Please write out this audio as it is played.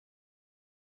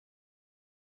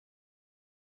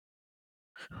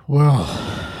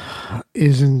Well,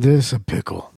 isn't this a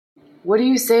pickle? What do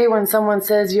you say when someone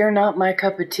says you're not my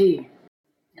cup of tea?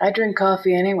 I drink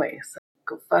coffee anyway, so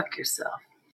go fuck yourself.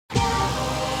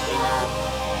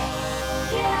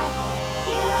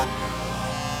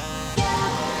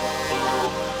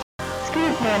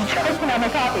 Excuse me, I'm choking on my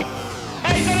coffee.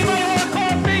 Hey, does anybody want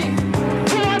coffee?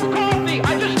 Who wants coffee?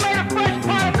 I just made a fresh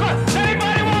pot of coffee. Does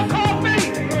anybody want coffee?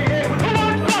 Who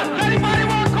wants coffee? Does anybody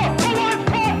want coffee? Who wants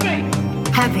coffee?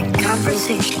 Having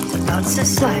conversations about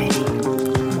society,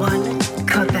 one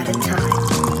cup at a time.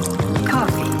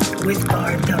 Coffee with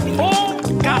RW.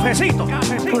 Un cafecito.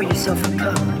 Pour yourself a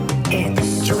cup and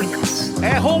join us.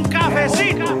 Es un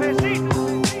cafecito.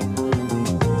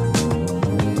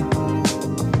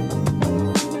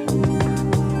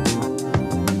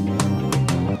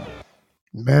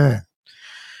 Man,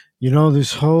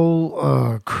 this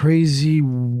whole crazy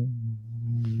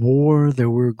war that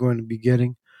we're going to be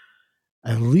getting,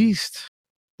 at least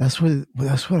that's what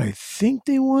I think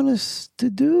they want us to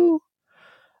do.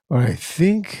 Or I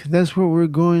think that's what we're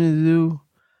going to do.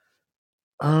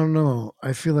 I don't know.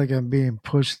 I feel like I'm being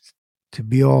pushed to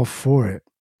be all for it.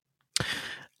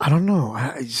 I don't know.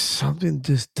 Something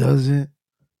just doesn't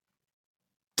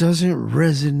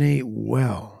resonate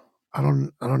well. I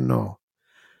don't know.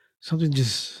 Something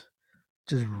just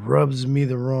rubs me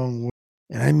the wrong way.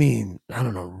 And I mean, I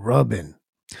don't know, rubbing.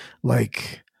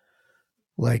 Like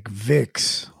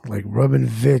Vicks, like rubbing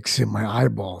Vicks in my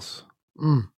eyeballs.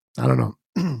 I don't know.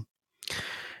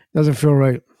 Doesn't feel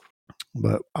right.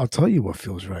 But I'll tell you what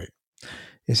feels right.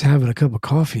 It's having a cup of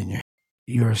coffee in your hand.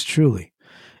 Yours truly.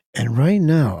 And right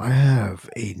now, I have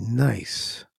a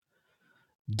nice,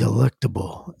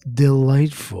 delectable,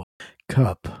 delightful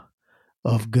cup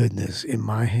of goodness in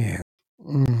my hand.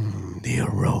 The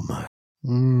aroma.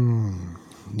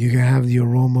 You can have the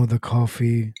aroma of the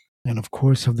coffee and, of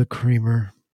course, of the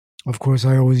creamer. Of course,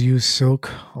 I always use silk,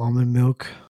 almond milk.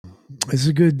 It's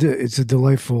a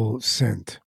delightful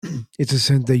scent. It's a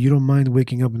scent that you don't mind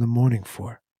waking up in the morning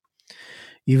for.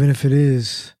 Even if it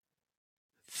is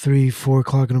 3, 4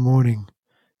 o'clock in the morning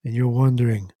and you're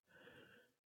wondering,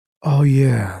 oh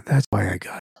yeah, that's why I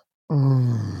got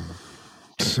it.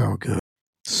 So good.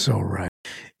 So right.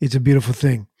 It's a beautiful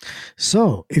thing.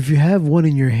 So if you have one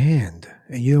in your hand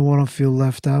and you don't want to feel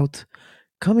left out,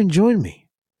 come and join me.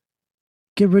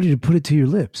 Get ready to put it to your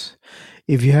lips.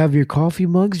 If you have your coffee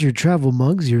mugs, your travel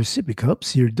mugs, your sippy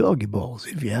cups, your doggy balls,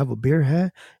 if you have a beer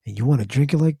hat and you want to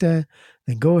drink it like that,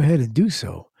 then go ahead and do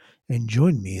so and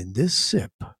join me in this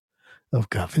sip of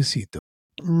cafecito.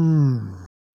 Now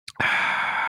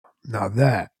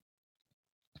that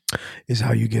is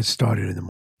how you get started in the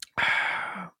morning.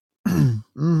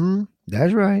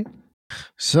 That's right.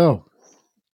 So,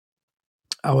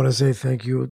 I want to say thank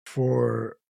you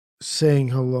for saying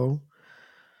hello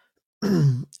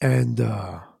and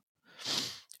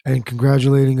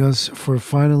congratulating us for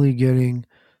finally getting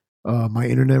my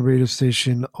internet radio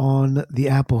station on the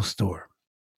Apple Store.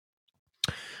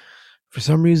 For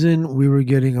some reason, we were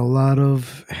getting a lot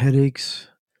of headaches,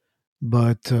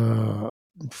 but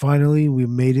finally we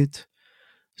made it.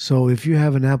 So if you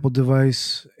have an Apple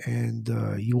device and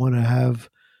you want to have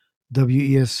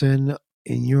WESN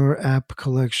in your app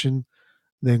collection,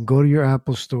 then go to your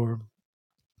Apple Store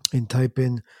and type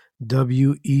in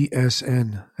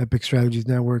WESN, Epic Strategies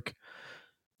Network,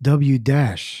 W-ESN,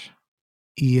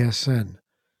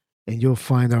 and you'll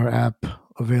find our app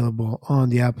available on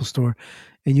the Apple Store.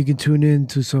 And you can tune in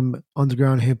to some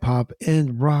underground hip hop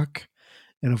and rock,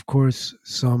 and of course,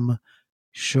 some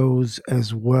shows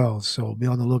as well. So be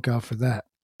on the lookout for that.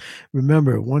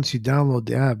 Remember, once you download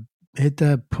the app, hit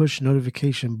that push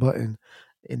notification button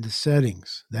in the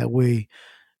settings. That way,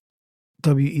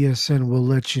 WESN will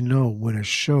let you know when a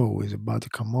show is about to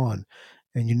come on.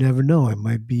 And you never know, it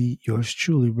might be yours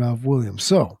truly, Ralph Williams.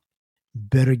 So,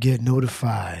 better get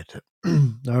notified.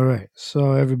 All right.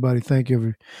 So, everybody, thank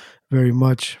you very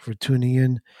much for tuning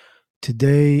in.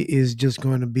 Today is just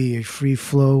going to be a free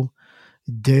flow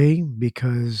day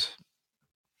because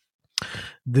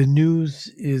the news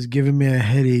is giving me a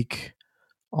headache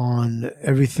on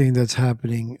everything that's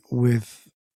happening with,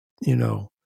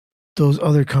 those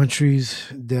other countries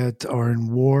that are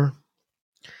in war.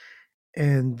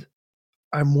 And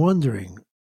I'm wondering,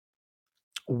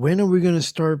 when are we going to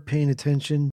start paying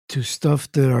attention to stuff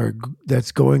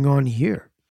that's going on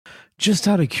here? Just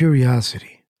out of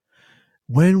curiosity,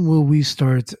 when will we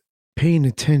start paying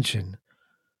attention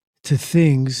to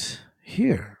things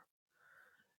here?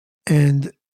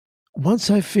 And once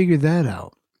I figure that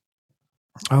out,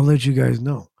 I'll let you guys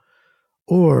know.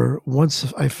 Or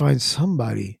once I find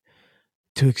somebody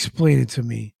to explain it to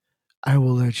me, I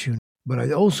will let you know. But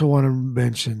I also want to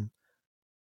mention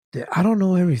that I don't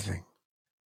know everything,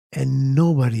 and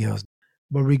nobody else.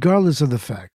 But regardless of the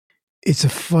fact, it's a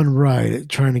fun ride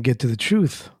trying to get to the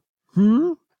truth.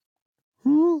 Hmm?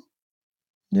 Hmm?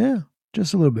 Yeah,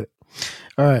 just a little bit.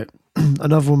 All right,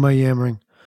 enough with my yammering.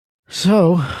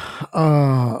 So,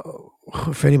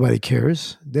 if anybody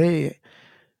cares, they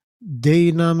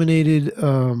nominated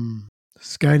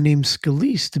this guy named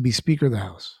Scalise to be Speaker of the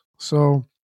House. So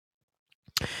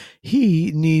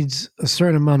he needs a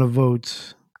certain amount of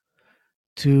votes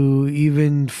to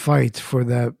even fight for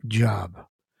that job.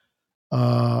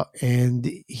 And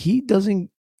he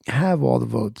doesn't have all the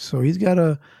votes, so he's got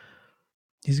to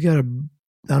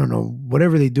I don't know,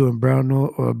 whatever they do in brown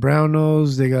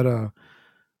nose, they gotta,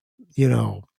 you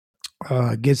know,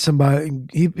 get somebody.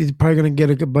 He's probably gonna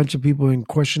get a bunch of people in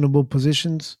questionable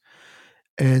positions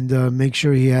and make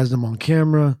sure he has them on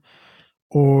camera,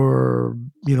 or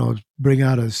bring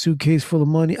out a suitcase full of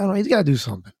money. I don't know. He's got to do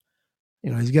something.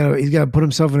 He's got to put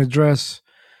himself in a dress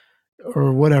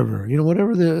or whatever.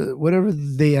 Whatever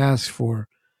they ask for.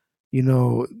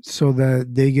 So that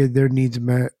they get their needs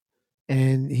met,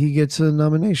 and he gets a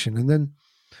nomination. And then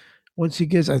once he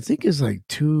gets, I think it's like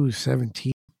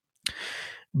 217,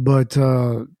 but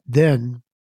then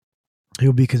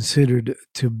he'll be considered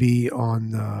to be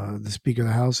on the Speaker of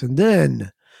the House, and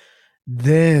then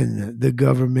the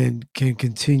government can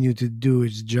continue to do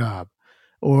its job,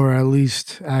 or at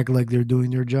least act like they're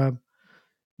doing their job.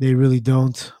 They really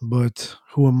don't, but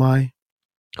who am I?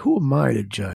 Who am I to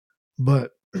judge?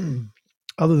 But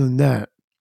other than that,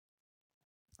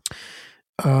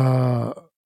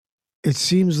 it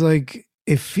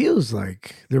feels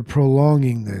like they're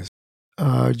prolonging this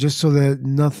just so that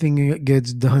nothing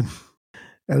gets done,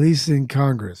 at least in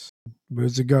Congress. But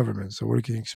it's a government, so what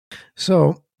can you expect?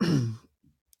 So,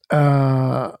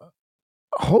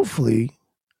 hopefully,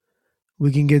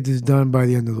 we can get this done by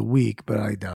the end of the week, but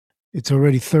I doubt it. It's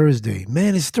already Thursday.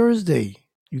 Man, it's Thursday.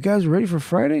 You guys ready for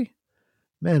Friday?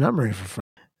 Man, I'm ready for Friday.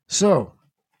 So,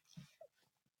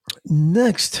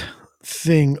 next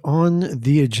thing on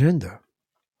the agenda.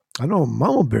 I know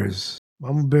Mama Bear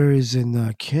is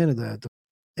in Canada,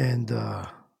 and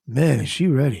man, is she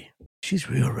ready? She's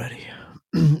real ready.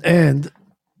 And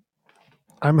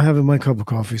I'm having my cup of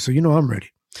coffee, so I'm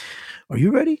ready. Are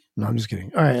you ready? No, I'm just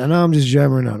kidding. All right, and now I'm just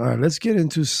jammering out. All right, let's get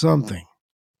into something.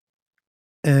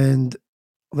 And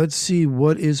let's see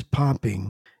what is popping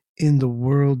in the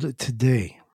world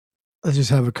today. Let's just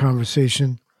have a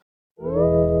conversation.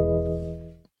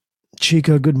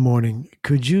 Chica, good morning.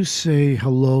 Could you say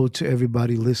hello to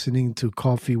everybody listening to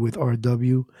Coffee with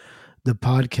RW, the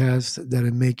podcast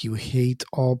that'll make you hate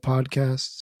all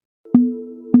podcasts?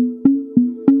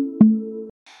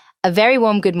 A very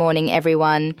warm good morning,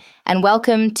 everyone, and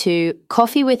welcome to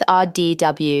Coffee with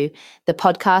RDW, the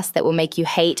podcast that will make you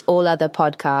hate all other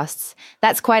podcasts.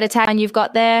 That's quite a tagline you've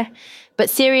got there. But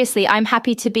seriously, I'm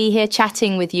happy to be here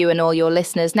chatting with you and all your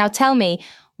listeners. Now tell me,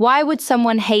 why would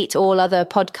someone hate all other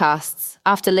podcasts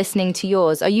after listening to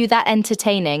yours? Are you that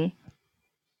entertaining?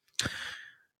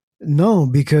 No,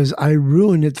 because I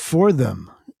ruin it for them.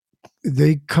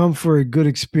 They come for a good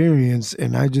experience,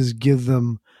 and I just give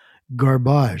them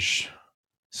garbage.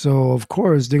 So, of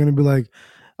course, they're going to be like,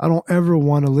 I don't ever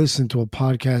want to listen to a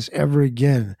podcast ever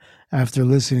again after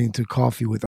listening to Coffee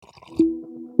with.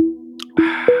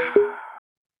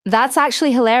 That's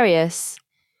actually hilarious.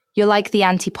 You're like the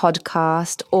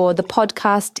anti-podcast or the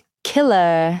podcast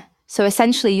killer. So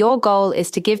essentially, your goal is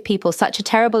to give people such a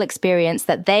terrible experience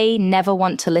that they never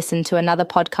want to listen to another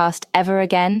podcast ever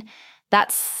again.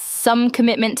 That's some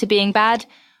commitment to being bad.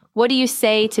 What do you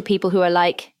say to people who are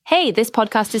like, hey, this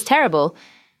podcast is terrible?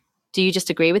 Do you just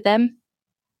agree with them?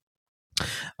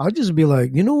 I'll just be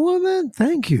like, you know what, man?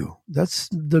 Thank you. That's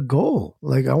the goal.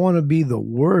 Like, I want to be the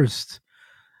worst.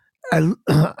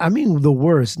 I mean, the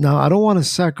worst. Now, I don't want to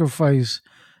sacrifice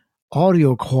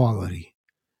audio quality,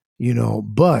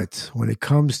 but when it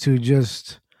comes to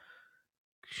just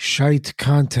shite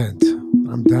content,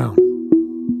 I'm down.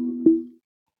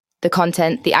 The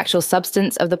content, the actual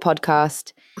substance of the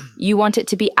podcast, you want it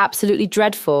to be absolutely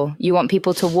dreadful. You want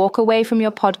people to walk away from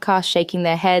your podcast shaking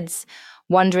their heads,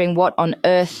 wondering what on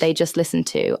earth they just listened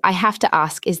to. I have to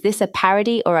ask, is this a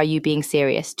parody or are you being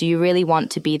serious? Do you really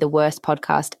want to be the worst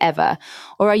podcast ever?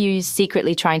 Or are you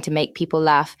secretly trying to make people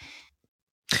laugh?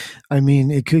 I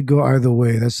mean, it could go either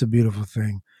way. That's the beautiful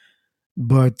thing.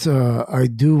 But I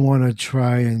do want to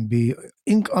try and be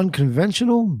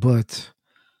unconventional, but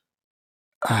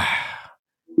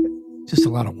just a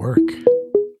lot of work.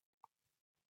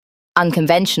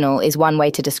 Unconventional is one way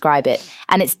to describe it.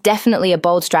 And it's definitely a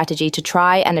bold strategy to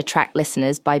try and attract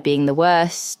listeners by being the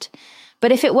worst.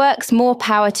 But if it works, more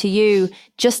power to you.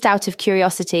 Just out of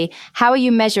curiosity, how are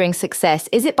you measuring success?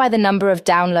 Is it by the number of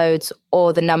downloads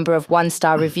or the number of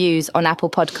one-star reviews on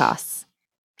Apple Podcasts?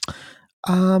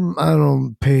 I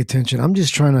don't pay attention. I'm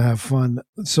just trying to have fun.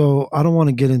 So I don't want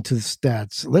to get into the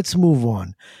stats. Let's move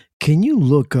on. Can you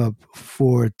look up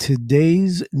for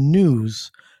today's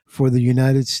news for the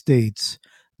United States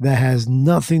that has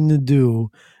nothing to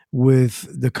do with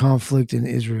the conflict in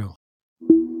Israel?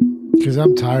 Because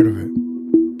I'm tired of it,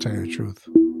 to tell you the truth.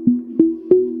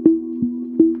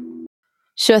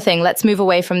 Sure thing. Let's move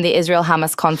away from the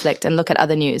Israel-Hamas conflict and look at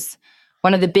other news.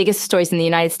 One of the biggest stories in the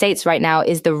United States right now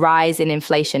is the rise in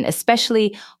inflation,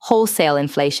 especially wholesale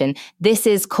inflation. This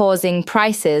is causing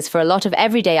prices for a lot of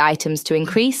everyday items to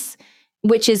increase,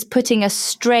 which is putting a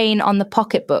strain on the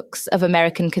pocketbooks of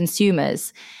American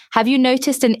consumers. Have you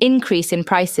noticed an increase in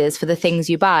prices for the things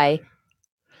you buy?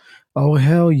 Oh,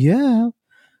 hell yeah.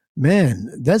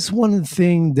 Man, that's one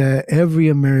thing that every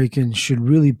American should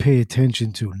really pay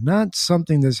attention to, not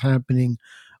something that's happening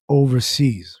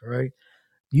overseas, right?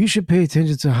 You should pay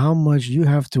attention to how much you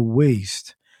have to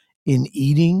waste in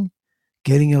eating,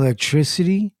 getting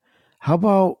electricity. How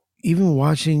about even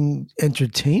watching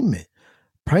entertainment?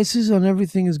 Prices on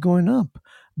everything is going up,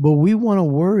 but we want to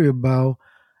worry about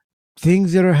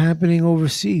things that are happening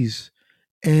overseas.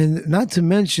 And not to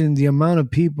mention the amount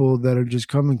of people that are just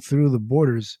coming through the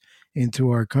borders into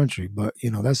our country. But,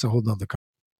 that's a whole nother.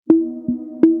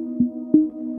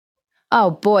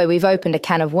 Oh boy, we've opened a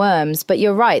can of worms, but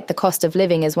you're right, the cost of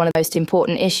living is one of the most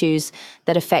important issues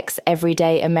that affects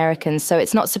everyday Americans, so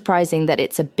it's not surprising that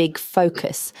it's a big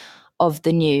focus of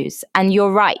the news. And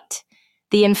you're right,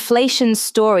 the inflation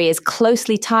story is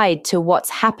closely tied to what's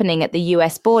happening at the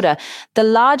US border. The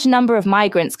large number of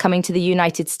migrants coming to the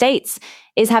United States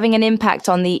is having an impact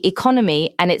on the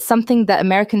economy, and it's something that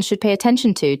Americans should pay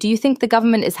attention to. Do you think the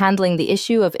government is handling the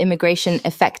issue of immigration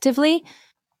effectively?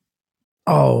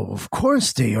 Oh, of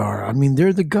course they are. I mean,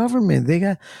 they're the government.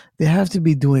 They have to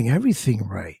be doing everything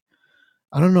right.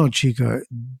 I don't know, Chica.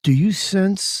 Do you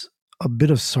sense a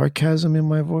bit of sarcasm in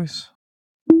my voice?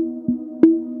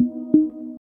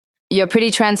 You're pretty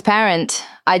transparent.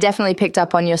 I definitely picked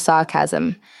up on your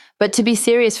sarcasm. But to be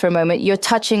serious for a moment, you're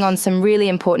touching on some really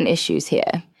important issues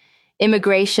here.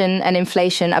 Immigration and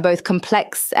inflation are both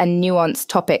complex and nuanced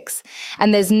topics,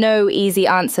 and there's no easy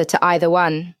answer to either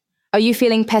one. Are you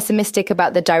feeling pessimistic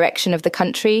about the direction of the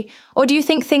country, or do you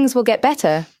think things will get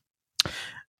better?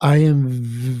 I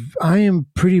am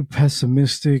pretty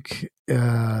pessimistic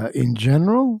in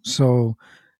general, so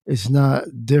it's not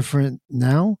different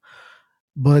now.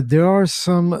 But there are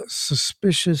some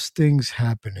suspicious things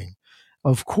happening.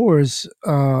 Of course,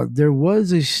 there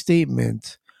was a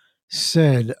statement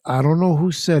said. I don't know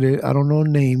who said it. I don't know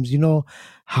names. You know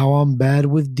how I'm bad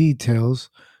with details.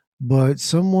 But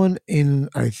someone in,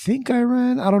 I think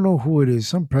Iran, I don't know who it is,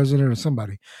 some president or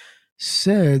somebody,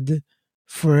 said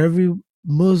for every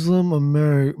Muslim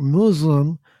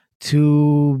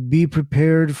to be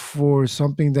prepared for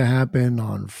something to happen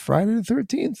on Friday the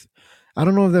 13th. I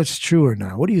don't know if that's true or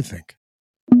not. What do you think?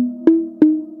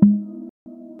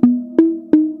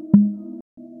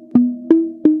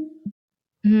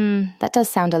 That does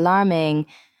sound alarming.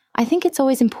 I think it's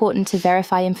always important to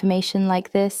verify information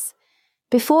like this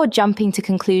before jumping to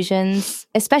conclusions,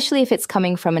 especially if it's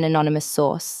coming from an anonymous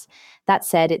source. That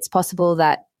said, it's possible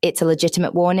that it's a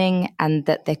legitimate warning and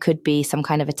that there could be some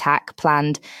kind of attack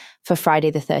planned for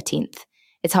Friday the 13th.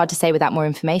 It's hard to say without more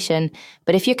information,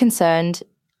 but if you're concerned,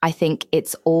 I think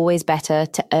it's always better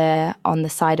to err on the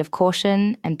side of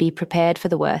caution and be prepared for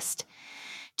the worst.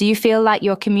 Do you feel like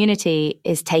your community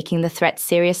is taking the threat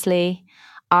seriously?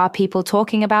 Are people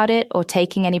talking about it or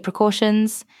taking any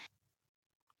precautions?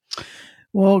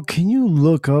 Well, can you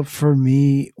look up for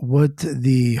me what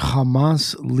the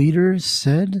Hamas leader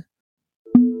said?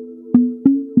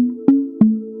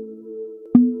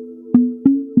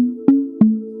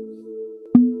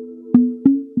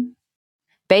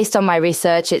 Based on my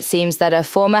research, it seems that a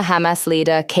former Hamas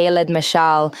leader, Khaled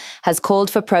Mashal, has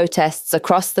called for protests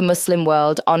across the Muslim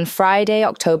world on Friday,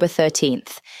 October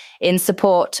 13th, in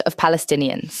support of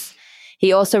Palestinians.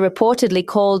 He also reportedly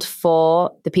called for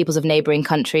the peoples of neighboring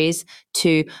countries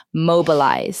to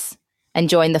mobilize and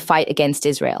join the fight against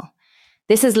Israel.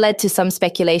 This has led to some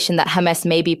speculation that Hamas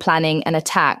may be planning an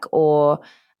attack or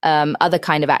other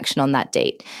kind of action on that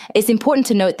date. It's important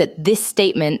to note that this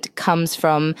statement comes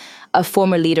from a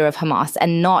former leader of Hamas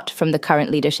and not from the current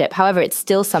leadership. However, it's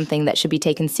still something that should be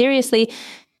taken seriously.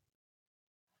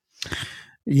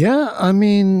 Yeah, I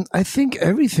mean, I think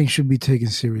everything should be taken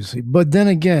seriously. But then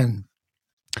again,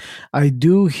 I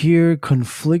do hear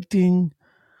conflicting,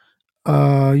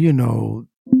 uh, you know,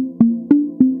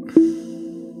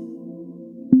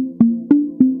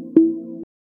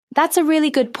 That's a really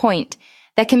good point.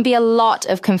 There can be a lot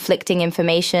of conflicting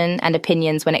information and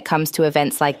opinions when it comes to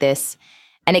events like this,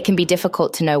 and it can be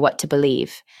difficult to know what to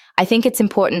believe. I think it's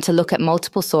important to look at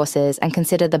multiple sources and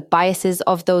consider the biases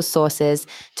of those sources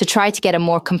to try to get a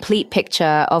more complete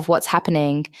picture of what's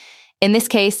happening. In this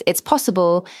case, it's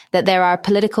possible that there are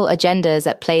political agendas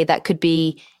at play that could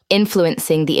be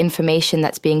influencing the information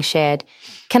that's being shared.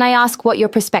 Can I ask what your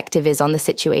perspective is on the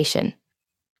situation?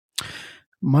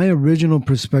 my original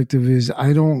perspective is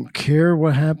I don't care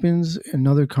what happens in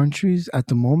other countries at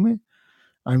the moment.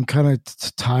 I'm kind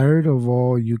of tired of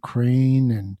all Ukraine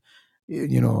and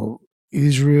you know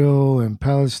Israel and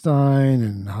Palestine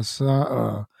and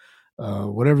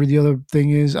whatever the other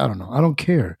thing is. I don't know. I don't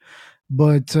care.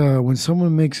 But when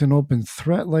someone makes an open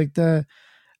threat like that,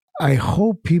 I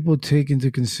hope people take into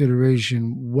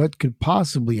consideration what could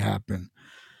possibly happen.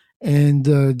 And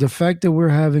the fact that we're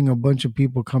having a bunch of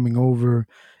people coming over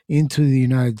into the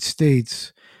United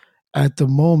States at the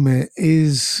moment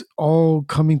is all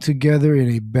coming together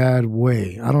in a bad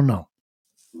way. I don't know.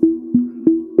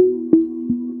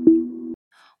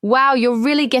 Wow, you're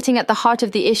really getting at the heart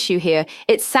of the issue here.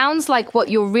 It sounds like what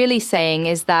you're really saying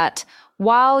is that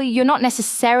while you're not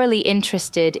necessarily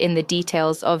interested in the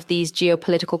details of these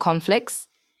geopolitical conflicts,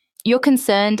 you're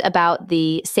concerned about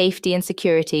the safety and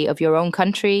security of your own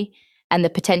country and the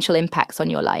potential impacts on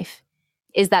your life.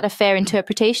 Is that a fair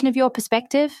interpretation of your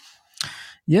perspective?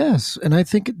 Yes, and I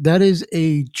think that is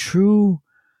a true,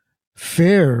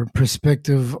 fair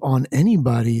perspective on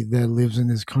anybody that lives in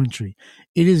this country.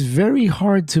 It is very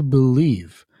hard to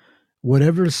believe,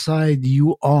 whatever side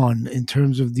you on in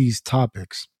terms of these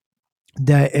topics,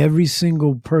 that every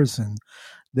single person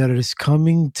that is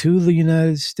coming to the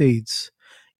United States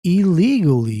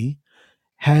illegally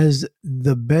has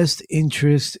the best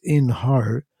interest in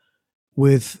heart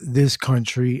with this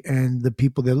country and the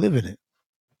people that live in it.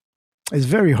 It's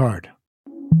very hard.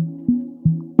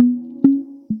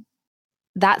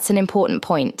 That's an important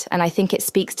point, and I think it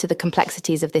speaks to the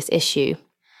complexities of this issue.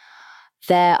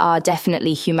 There are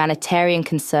definitely humanitarian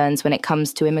concerns when it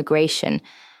comes to immigration.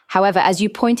 However, as you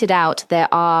pointed out, there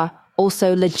are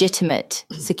also legitimate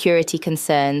security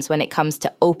concerns when it comes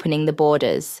to opening the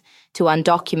borders to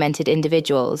undocumented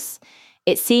individuals.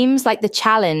 It seems like the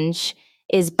challenge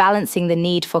is balancing the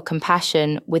need for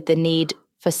compassion with the need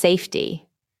for safety.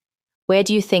 Where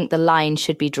do you think the line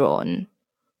should be drawn?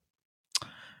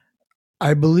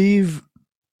 I believe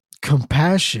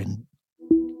compassion.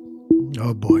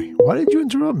 Oh boy, why did you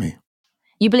interrupt me?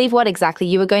 You believe what exactly?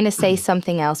 You were going to say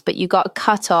something else, but you got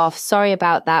cut off. Sorry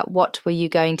about that. What were you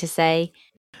going to say?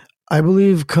 I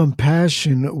believe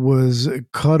compassion was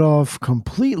cut off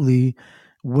completely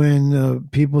when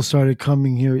people started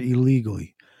coming here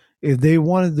illegally. If they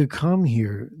wanted to come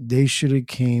here, they should have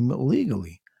came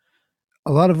legally.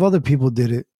 A lot of other people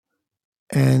did it,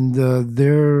 and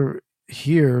they're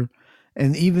here,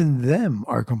 and even them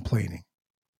are complaining.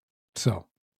 So,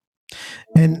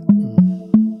 and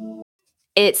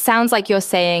It sounds like you're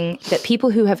saying that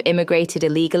people who have immigrated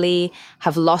illegally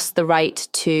have lost the right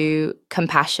to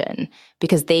compassion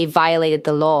because they violated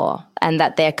the law and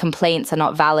that their complaints are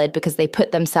not valid because they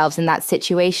put themselves in that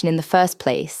situation in the first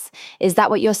place. Is that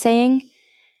what you're saying?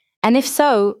 And if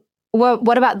so,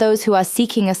 what about those who are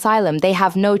seeking asylum? They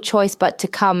have no choice but to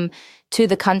come to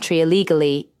the country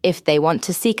illegally if they want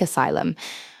to seek asylum.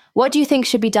 What do you think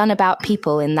should be done about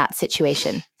people in that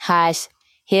situation?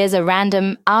 Here's a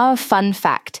random, fun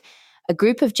fact. A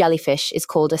group of jellyfish is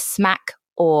called a smack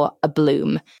or a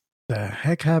bloom. the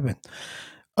heck happened?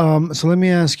 So let me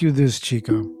ask you this,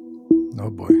 Chico. Oh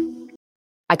boy.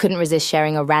 I couldn't resist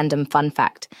sharing a random fun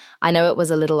fact. I know it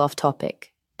was a little off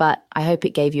topic, but I hope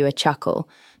it gave you a chuckle.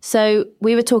 So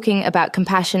we were talking about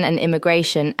compassion and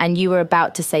immigration, and you were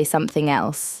about to say something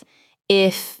else,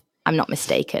 if I'm not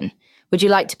mistaken. Would you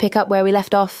like to pick up where we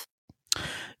left off?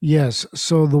 Yes.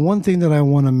 So the one thing that I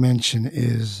want to mention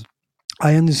is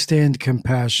I understand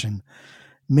compassion.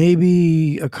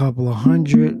 Maybe a couple of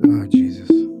hundred. Oh,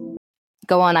 Jesus.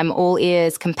 Go on, I'm all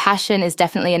ears. Compassion is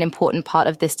definitely an important part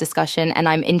of this discussion, and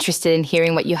I'm interested in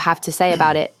hearing what you have to say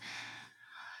about it.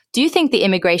 Do you think the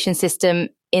immigration system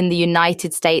in the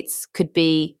United States could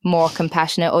be more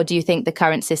compassionate, or do you think the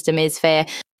current system is fair?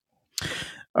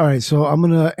 All right. So I'm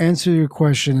going to answer your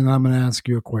question and I'm going to ask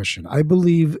you a question. I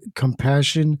believe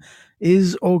compassion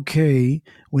is okay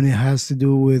when it has to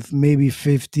do with maybe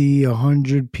 50,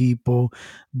 100 people,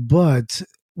 but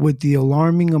with the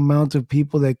alarming amount of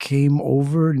people that came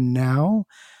over now,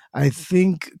 I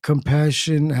think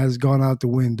compassion has gone out the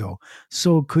window.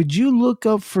 So, could you look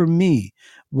up for me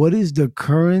what is the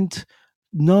current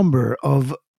number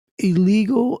of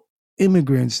illegal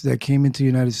immigrants that came into the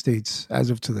United States as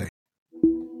of today?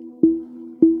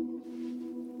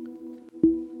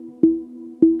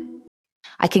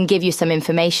 I can give you some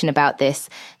information about this.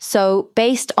 So,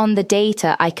 based on the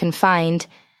data I can find,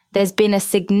 there's been a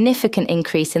significant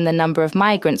increase in the number of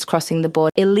migrants crossing the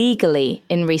border illegally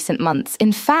in recent months.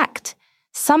 In fact,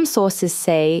 some sources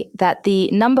say that the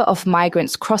number of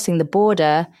migrants crossing the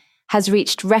border has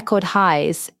reached record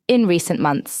highs in recent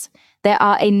months. There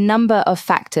are a number of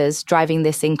factors driving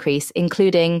this increase,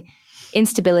 including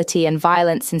instability and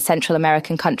violence in Central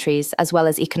American countries, as well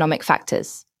as economic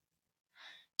factors.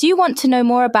 Do you want to know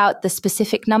more about the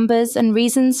specific numbers and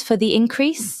reasons for the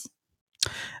increase?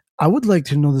 I would like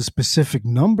to know the specific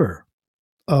number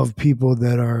of people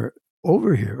that are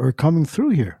over here or coming through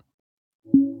here.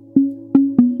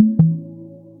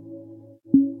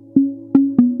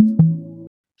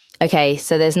 Okay,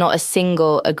 so there's not a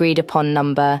single agreed upon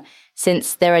number,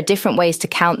 since there are different ways to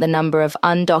count the number of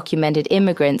undocumented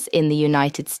immigrants in the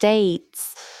United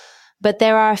States. But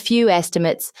there are a few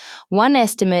estimates. One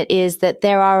estimate is that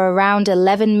there are around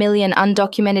 11 million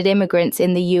undocumented immigrants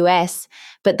in the US,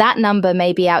 but that number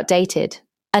may be outdated.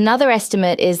 Another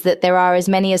estimate is that there are as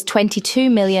many as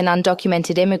 22 million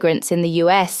undocumented immigrants in the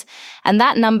US, and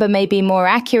that number may be more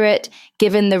accurate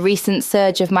given the recent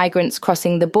surge of migrants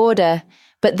crossing the border.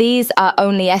 But these are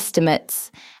only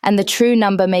estimates, and the true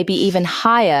number may be even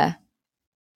higher.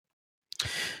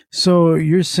 So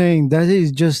you're saying that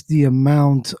is just the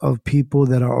amount of people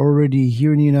that are already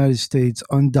here in the United States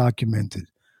undocumented,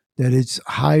 that it's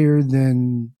higher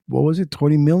than, what was it,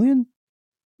 20 million?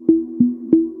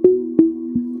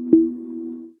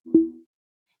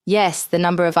 Yes, the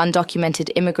number of undocumented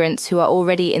immigrants who are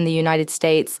already in the United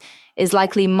States is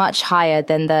likely much higher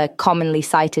than the commonly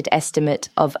cited estimate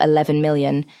of 11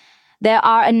 million. There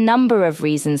are a number of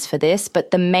reasons for this,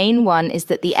 but the main one is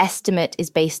that the estimate is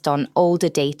based on older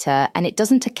data and it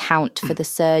doesn't account for the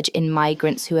surge in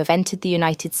migrants who have entered the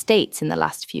United States in the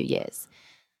last few years.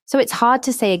 So it's hard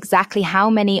to say exactly how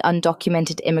many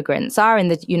undocumented immigrants are in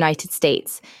the United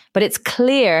States, but it's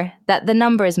clear that the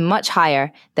number is much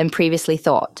higher than previously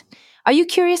thought. Are you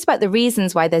curious about the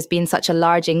reasons why there's been such a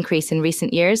large increase in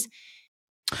recent years?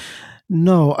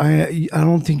 No, I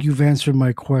don't think you've answered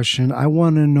my question. I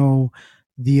want to know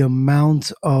the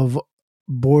amount of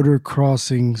border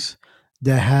crossings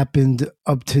that happened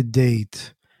up to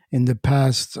date in the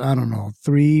past, I don't know,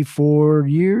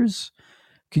 3-4 years.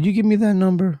 Could you give me that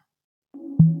number?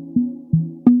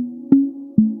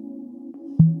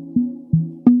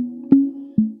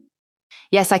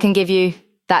 Yes, I can give you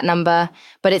that number,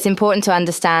 but it's important to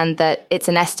understand that it's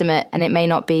an estimate and it may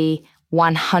not be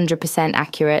 100%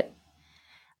 accurate.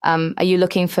 Are you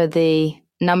looking for the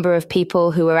number of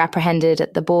people who were apprehended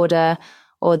at the border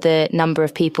or the number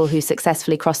of people who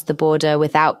successfully crossed the border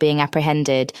without being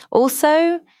apprehended?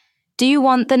 Also, do you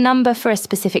want the number for a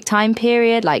specific time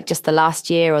period, like just the last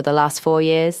year or the last 4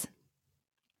 years?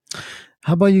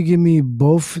 How about you give me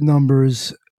both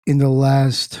numbers in the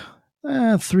last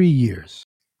 3 years?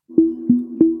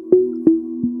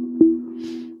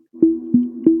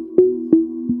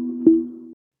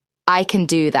 I can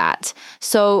do that.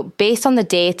 So based on the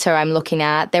data I'm looking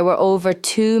at, there were over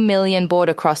 2 million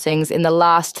border crossings in the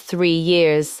last 3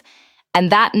 years.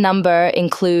 And that number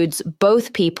includes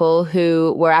both people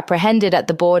who were apprehended at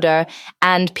the border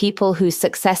and people who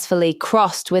successfully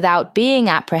crossed without being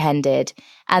apprehended.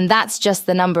 And that's just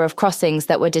the number of crossings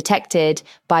that were detected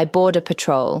by Border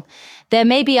Patrol. There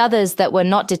may be others that were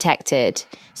not detected.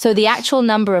 So the actual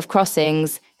number of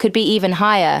crossings could be even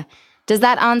higher. Does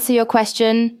that answer your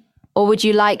question? Or would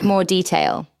you like more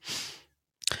detail?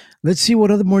 Let's see what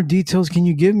other more details can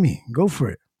you give me. Go for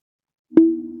it.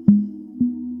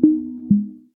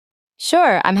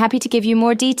 Sure, I'm happy to give you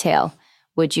more detail.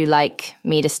 Would you like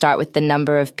me to start with the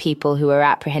number of people who were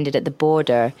apprehended at the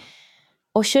border?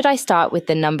 Or should I start with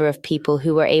the number of people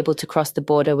who were able to cross the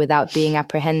border without being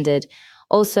apprehended?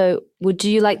 Also, would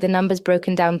you like the numbers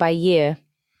broken down by year?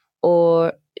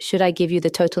 Or should I give you the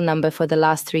total number for the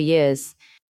last 3 years?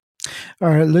 All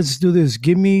right, let's do this.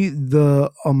 Give me the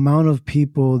amount of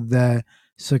people that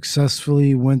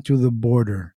successfully went through the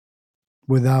border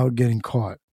without getting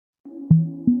caught.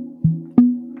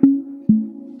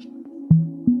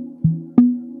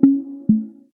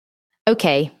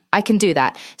 Okay, I can do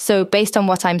that. So based on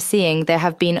what I'm seeing, there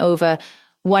have been over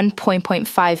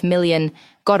 1.5 million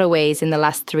gotaways in the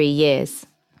last 3 years.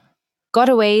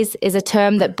 Gotaways is a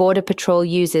term that Border Patrol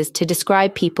uses to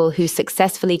describe people who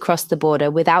successfully cross the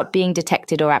border without being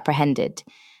detected or apprehended.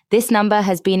 This number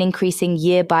has been increasing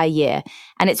year by year,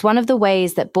 and it's one of the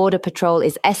ways that Border Patrol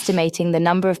is estimating the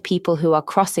number of people who are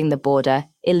crossing the border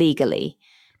illegally.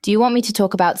 Do you want me to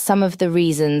talk about some of the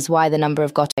reasons why the number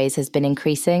of gotaways has been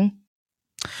increasing?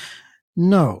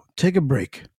 No, take a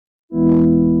break.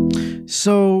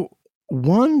 So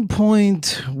 1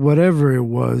 point whatever it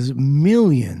was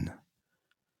million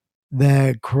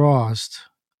that crossed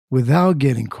without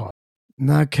getting caught,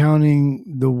 not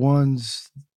counting the ones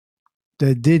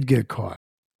that did get caught.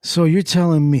 So you're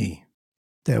telling me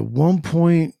that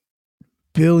 1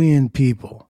 billion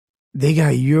people, they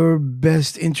got your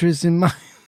best interest in mind?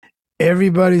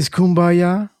 Everybody's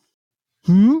kumbaya?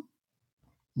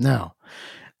 Now,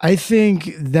 I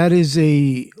think that is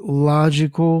a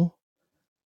logical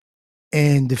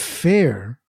and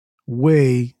fair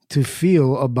way to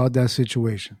feel about that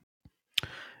situation.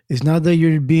 It's not that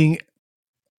you're being,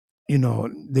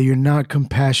 that you're not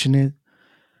compassionate.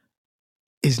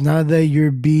 It's not that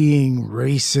you're being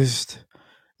racist.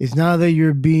 It's not that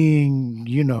you're being,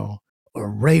 a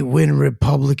right-wing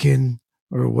Republican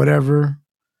or whatever.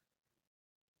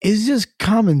 It's just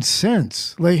common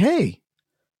sense. Like, hey,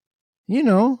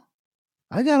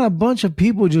 I got a bunch of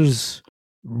people just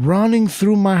running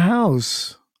through my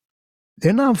house.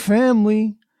 They're not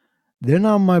family. They're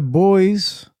not my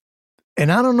boys.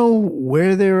 And I don't know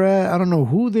where they're at. I don't know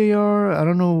who they are. I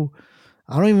don't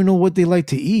even know what they like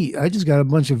to eat. I just got a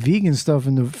bunch of vegan stuff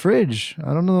in the fridge.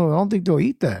 I don't know. I don't think they'll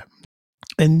eat that.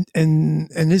 And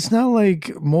it's not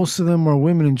like most of them are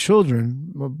women and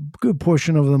children. A good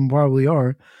portion of them probably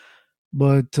are.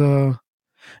 But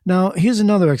now here's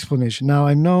another explanation. Now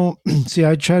I know, see,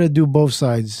 I try to do both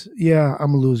sides. Yeah,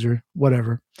 I'm a loser.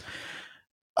 Whatever.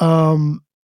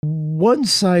 One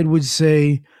side would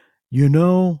say,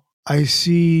 I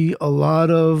see a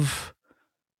lot of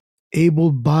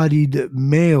able-bodied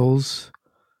males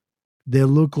that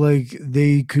look like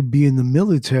they could be in the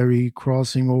military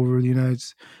crossing into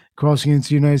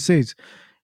the United States.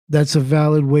 That's a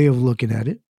valid way of looking at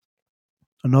it.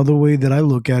 Another way that I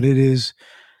look at it is,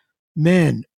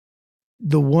 man,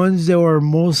 the ones that are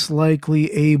most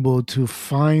likely able to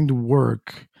find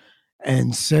work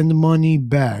and send money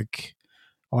back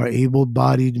are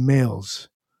able-bodied males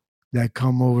that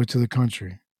come over to the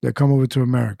country, that come over to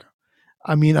America.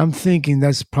 I mean, I'm thinking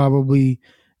that's probably,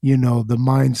 the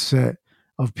mindset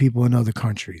of people in other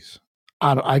countries.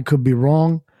 I could be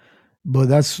wrong, but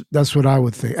that's what I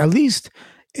would think. At least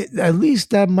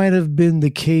that might have been the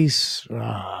case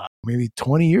maybe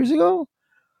 20 years ago,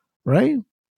 right?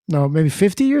 No, maybe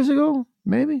 50 years ago,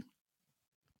 maybe.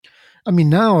 I mean,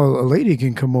 now a lady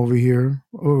can come over here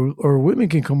or women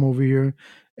can come over here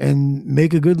and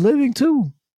make a good living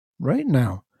too, right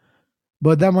now.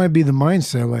 But that might be the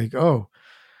mindset, like,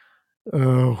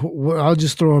 I'll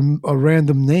just throw a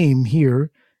random name here.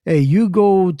 Hey, you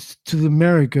go to the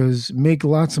Americas, make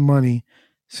lots of money,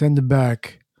 send it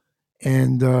back,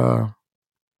 and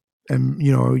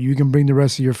you can bring the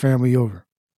rest of your family over.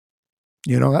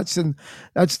 That's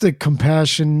the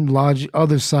compassion, logic,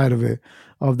 other side of it,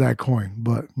 of that coin.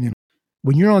 But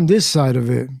when you're on this side of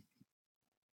it,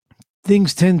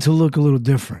 things tend to look a little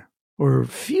different or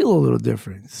feel a little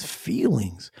different. It's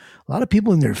feelings. A lot of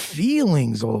people in their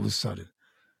feelings all of a sudden.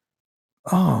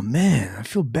 Oh man, I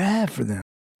feel bad for them.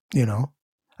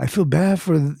 I feel bad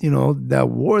for, that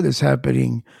war that's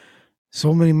happening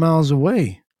so many miles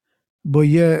away. But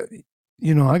yet,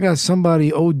 I got somebody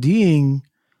ODing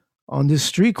on this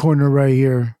street corner right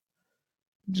here.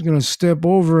 I'm just going to step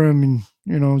over him and,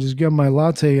 just get my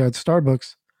latte at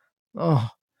Starbucks.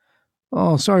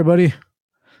 Oh, sorry, buddy.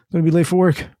 Going to be late for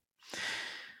work.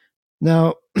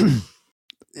 Now,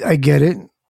 I get it.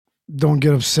 Don't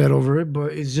get upset over it,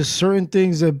 but it's just certain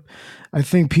things that I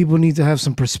think people need to have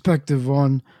some perspective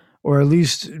on, or at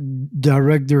least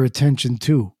direct their attention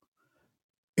to.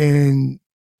 And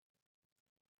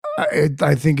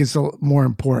I think it's more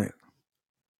important,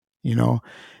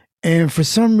 And for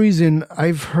some reason,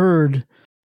 I've heard,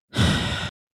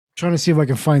 trying to see if I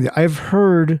can find it. I've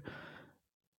heard,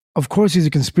 of course, he's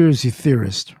a conspiracy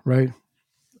theorist, right?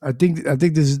 I think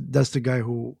that's the guy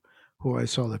who I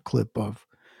saw the clip of.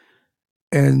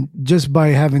 And just by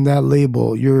having that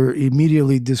label, you're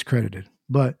immediately discredited.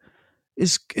 But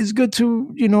it's good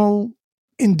to,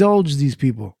 indulge these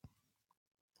people.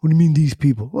 What do you mean these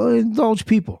people? Well, indulge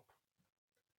people.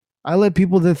 I let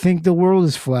people that think the world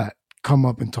is flat come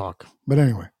up and talk. But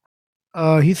anyway,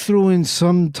 he threw in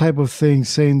some type of thing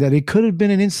saying that it could have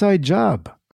been an inside job.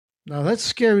 Now, that's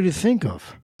scary to think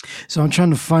of. So I'm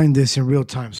trying to find this in real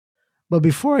time. But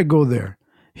before I go there,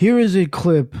 here is a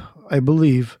clip, I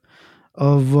believe,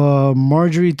 of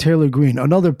Marjorie Taylor Greene,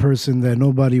 another person that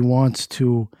nobody wants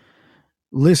to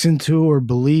listen to or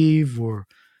believe or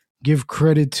give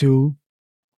credit to.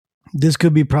 This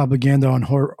could be propaganda on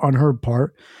her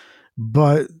part,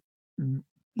 but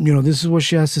this is what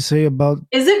she has to say about.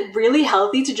 Is it really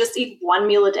healthy to just eat one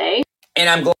meal a day? And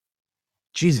I'm glad.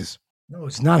 Jesus, no,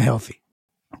 it's not healthy.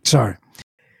 Sorry.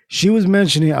 She was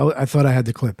mentioning, I thought I had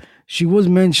the clip. She was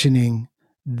mentioning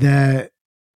that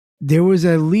there was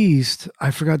at least,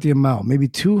 I forgot the amount, maybe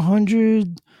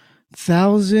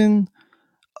 200,000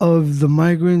 of the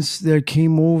migrants that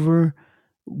came over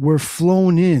were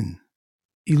flown in.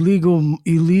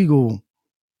 Illegal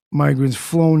migrants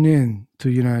flown in to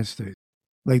the United States.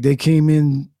 Like they came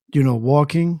in,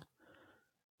 walking.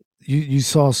 You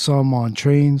saw some on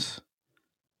trains,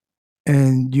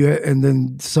 and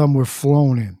then some were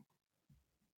flown in.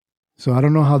 So I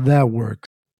don't know how that works.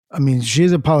 I mean,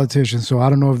 she's a politician, so I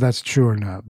don't know if that's true or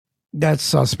not. That's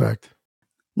suspect.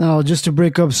 Now, just to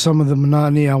break up some of the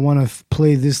monotony, I want to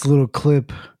play this little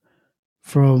clip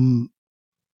from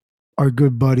our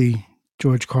good buddy,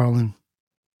 George Carlin.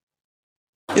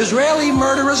 Israeli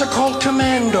murderers are called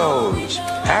commandos.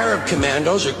 Arab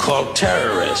commandos are called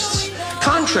terrorists.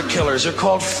 Contra killers are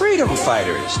called freedom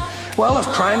fighters. Well, if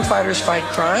crime fighters fight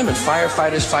crime and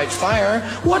firefighters fight fire,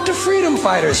 what do freedom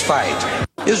fighters fight?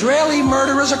 Israeli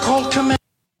murderers are called commandos.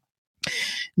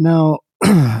 Now,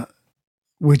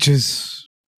 which is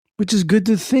good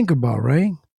to think about,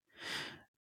 right?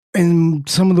 And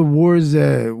some of the wars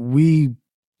that we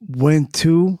went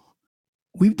to,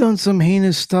 we've done some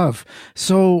heinous stuff.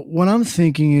 So what I'm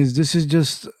thinking is this is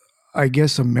just, I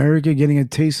guess, America getting a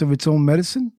taste of its own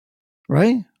medicine,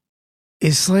 right?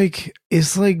 It's like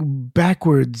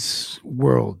backwards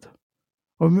world.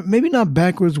 Or maybe not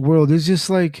backwards world. It's just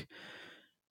like,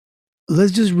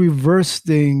 let's just reverse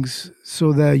things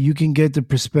so that you can get the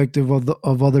perspective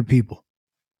of other people,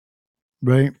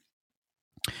 right?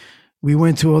 We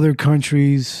went to other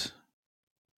countries,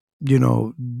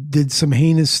 did some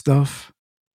heinous stuff,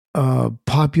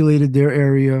 populated their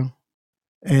area,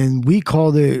 and we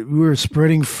were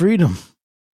spreading freedom,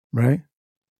 right?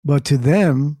 But to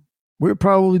them, we're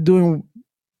probably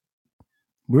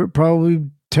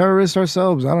terrorists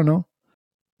ourselves. I don't know.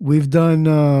 We've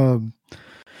done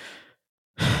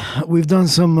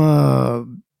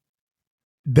some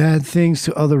bad things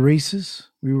to other races.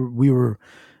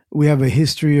 We have a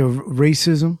history of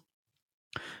racism.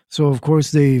 So of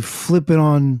course they flip it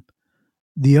on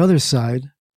the other side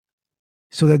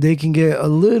so that they can get a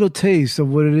little taste of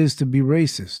what it is to be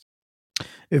racist.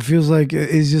 It feels like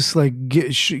it's just like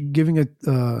giving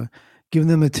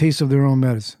them a taste of their own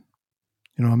medicine,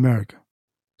 America.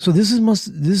 So this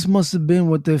must have been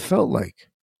what they felt like,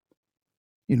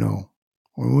 when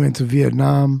we went to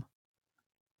Vietnam,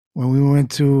 when we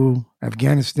went to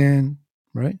Afghanistan,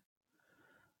 right?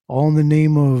 All in the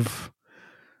name of,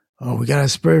 we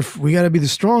gotta be the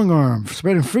strong arm,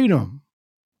 spreading freedom.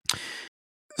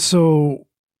 So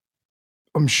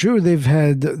I'm sure they've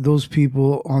had those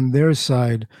people on their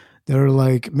side that are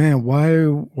like, man, why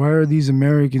are these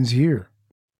Americans here?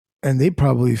 And they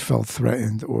probably felt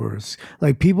threatened, or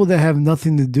like people that have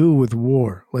nothing to do with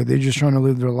war. Like they're just trying to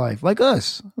live their life. Like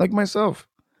us, like myself,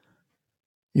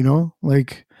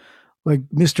 like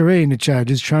Mr. A in the chat,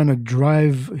 just trying to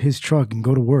drive his truck and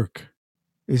go to work.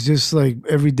 It's just like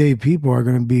everyday people are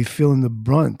going to be feeling the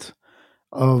brunt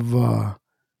of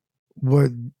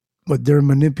what they're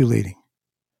manipulating.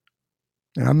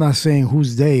 And I'm not saying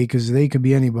who's they, because they could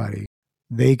be anybody.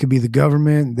 They could be the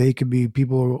government. They could be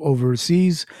people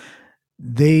overseas.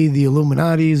 The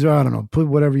Illuminatis, or I don't know, put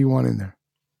whatever you want in there.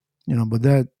 But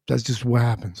that's just what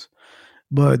happens.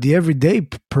 But the everyday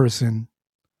person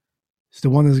is the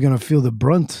one that's going to feel the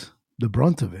brunt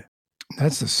of it.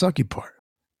 That's the sucky part.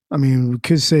 I mean, we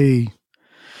could say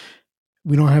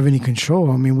we don't have any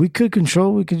control. I mean, we could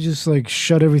control. We could just like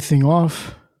shut everything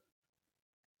off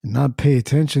and not pay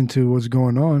attention to what's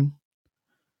going on.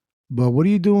 But what do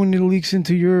you do when it leaks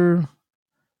into your,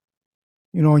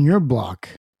 on your block,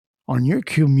 on your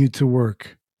commute to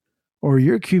work, or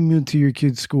your commute to your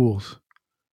kids' schools?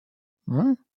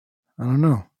 Huh? I don't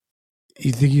know.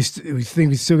 You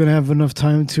think we're still gonna have enough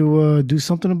time to do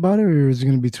something about it, or is it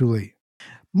gonna be too late?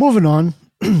 Moving on.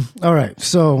 All right,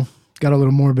 so got a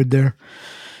little morbid there.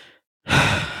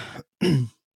 I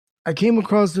came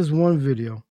across this one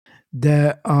video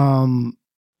that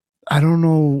I don't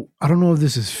know if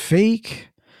this is fake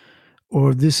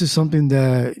or if this is something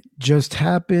that just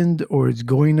happened or it's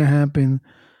going to happen.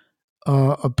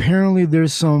 Apparently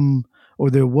there's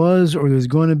there's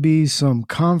going to be some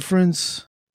conference.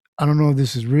 I don't know if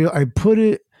this is real. I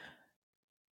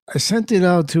sent it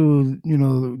out to,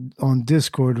 on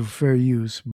Discord of fair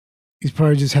use. He's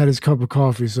probably just had his cup of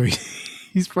coffee, so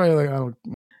he's probably like, I don't.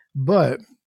 But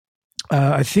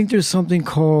I think there's something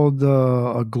called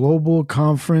a global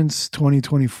conference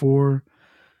 2024.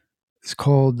 It's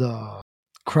called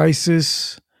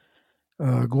Crisis,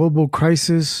 Global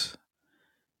Crisis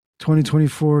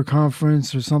 2024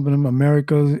 conference or something.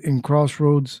 America in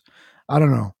Crossroads. I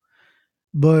don't know,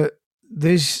 but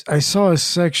I saw a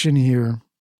section here.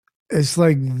 It's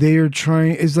like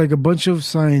it's like a bunch of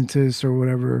scientists or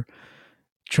whatever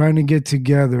trying to get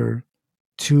together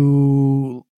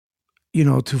to,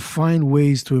 to find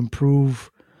ways to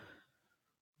improve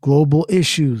global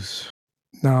issues.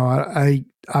 Now, I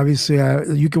obviously,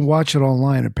 you can watch it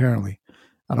online, apparently.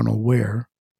 I don't know where,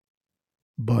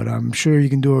 but I'm sure you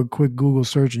can do a quick Google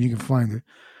search and you can find it.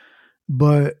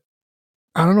 But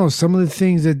I don't know, some of the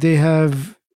things that they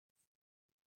have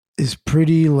is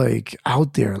pretty like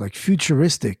out there, like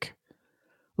futuristic,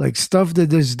 like stuff that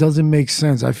just doesn't make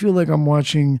sense. I feel like I'm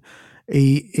watching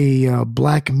a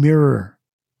Black Mirror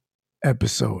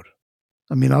episode.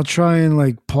 I mean, I'll try and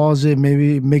like pause it,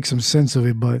 maybe make some sense of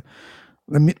it, but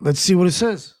let's see what it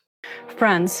says.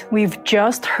 Friends, we've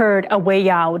just heard a way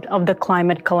out of the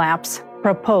climate collapse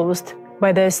proposed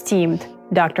by the esteemed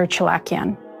Dr.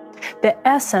 Chalakian. The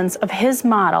essence of his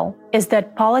model is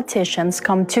that politicians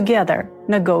come together,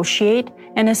 negotiate,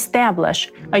 and establish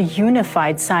a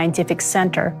unified scientific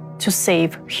center to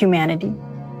save humanity.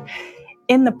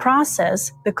 In the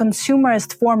process, the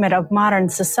consumerist format of modern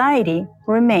society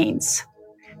remains.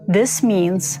 This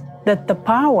means that the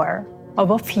power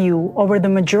of a few over the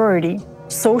majority,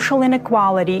 social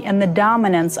inequality, and the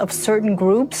dominance of certain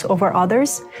groups over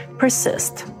others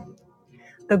persist.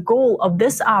 The goal of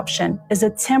this option is a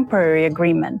temporary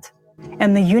agreement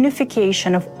and the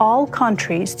unification of all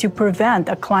countries to prevent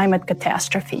a climate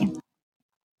catastrophe.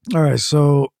 All right,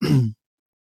 so I'm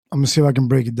going to see if I can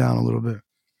break it down a little bit.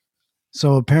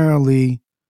 So apparently,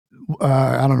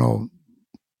 I don't know,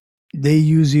 they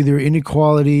use either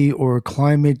inequality or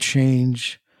climate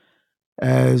change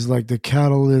as like the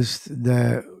catalyst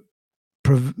that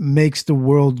makes the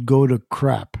world go to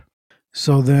crap.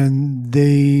 So then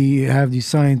they have these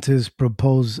scientists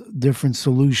propose different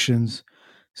solutions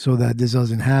so that this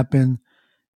doesn't happen.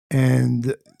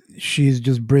 And she's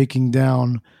just breaking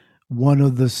down one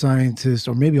of the scientists,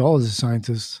 or maybe all of the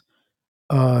scientists,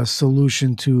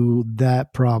 solution to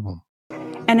that problem.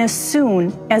 And as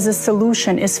soon as a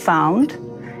solution is found,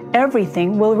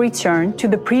 everything will return to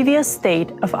the previous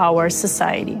state of our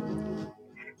society.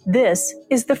 This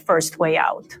is the first way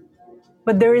out.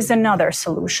 But there is another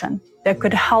solution that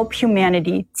could help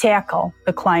humanity tackle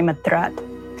the climate threat.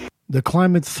 The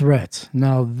climate threat.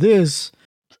 Now, this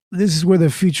is where the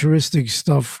futuristic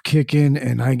stuff kick in,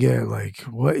 and I get like,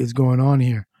 what is going on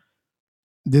here?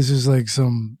 This is like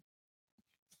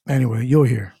anyway, you'll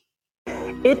hear.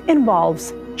 It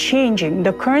involves changing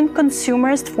the current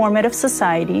consumerist format of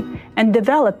society and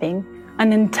developing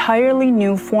an entirely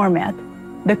new format,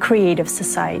 the creative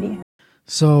society.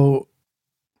 So,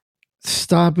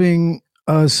 stopping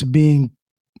us being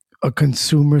a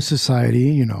consumer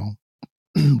society,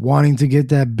 wanting to get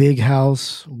that big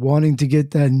house, wanting to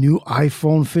get that new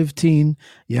iPhone 15.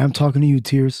 Yeah, I'm talking to you,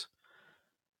 Tears.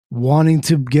 Wanting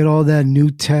to get all that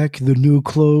new tech, the new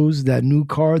clothes, that new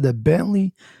car, that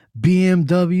Bentley,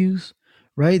 BMWs,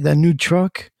 right? That new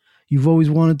truck you've always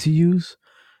wanted to use,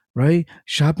 right?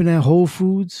 Shopping at Whole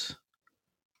Foods,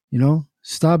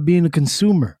 stop being a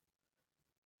consumer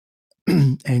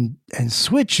and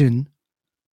switching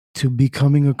to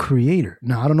becoming a creator.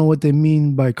 Now, I don't know what they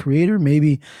mean by creator.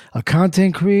 Maybe a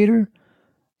content creator,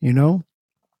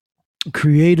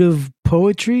 creative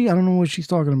poetry. I don't know what she's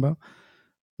talking about,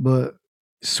 but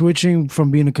switching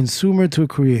from being a consumer to a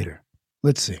creator.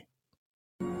 Let's see.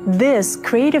 This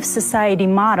creative society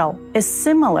model is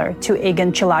similar to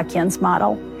Egan Chalakian's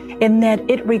model in that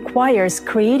it requires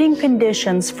creating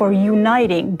conditions for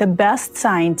uniting the best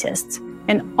scientists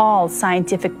and all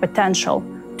scientific potential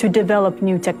to develop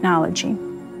new technology.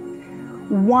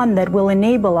 One that will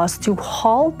enable us to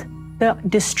halt the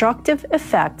destructive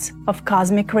effects of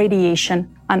cosmic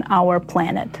radiation on our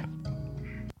planet.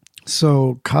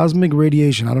 So, cosmic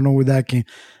radiation, I don't know where that came.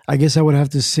 I guess I would have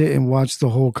to sit and watch the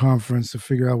whole conference to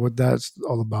figure out what that's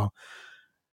all about.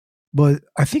 But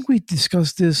I think we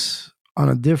discussed this on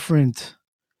a different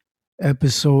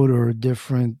episode or a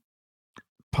different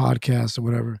podcast or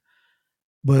whatever.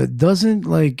 But doesn't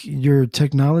like your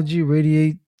technology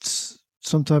radiate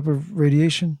some type of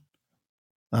radiation?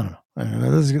 I don't know.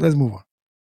 Let's move on.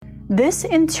 This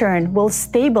in turn will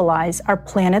stabilize our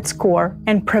planet's core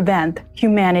and prevent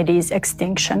humanity's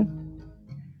extinction.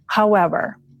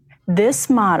 However, this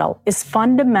model is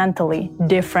fundamentally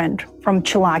different from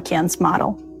Chelakian's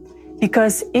model,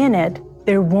 because in it,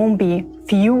 there won't be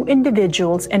few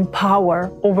individuals in power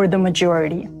over the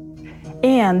majority,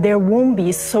 and there won't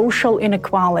be social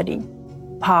inequality.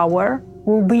 Power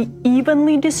will be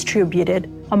evenly distributed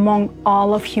among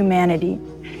all of humanity,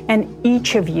 and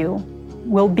each of you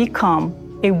will become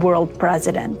a world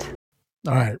president.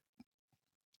 All right.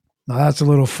 Now that's a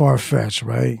little far-fetched,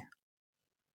 right?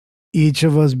 Each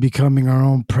of us becoming our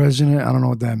own president. I don't know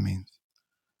what that means.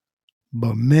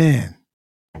 But man.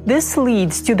 This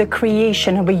leads to the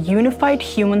creation of a unified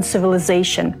human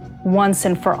civilization once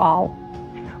and for all,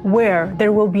 where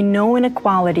there will be no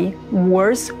inequality,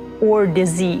 wars, or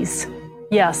disease.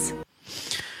 Yes.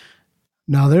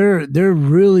 Now they're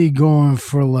really going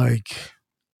for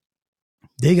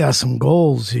they got some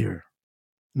goals here.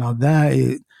 Now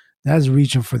that's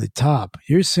reaching for the top.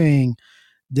 You're saying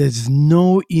there's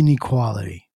no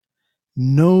inequality,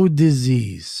 no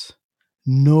disease,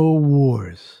 no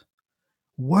wars.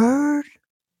 Word?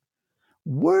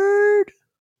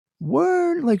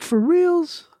 Like for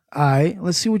reals? All right,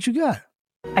 let's see what you got.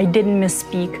 I didn't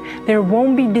misspeak. There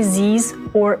won't be disease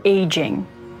or aging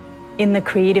in the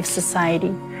creative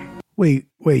society. Wait,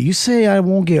 you say I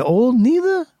won't get old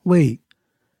neither? Wait.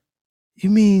 You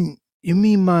mean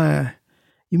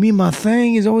my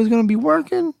thing is always gonna be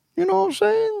working? You know what I'm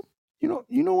saying? You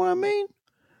know what I mean?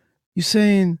 You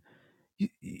saying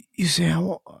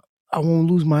I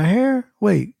won't lose my hair?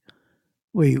 Wait.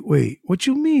 What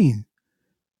you mean?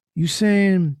 You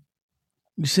say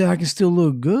I can still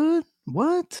look good?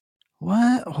 What?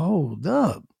 Hold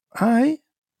up. All right.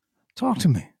 Talk to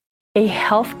me. A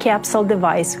health capsule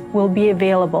device will be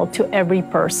available to every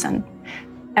person,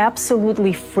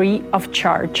 absolutely free of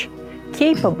charge,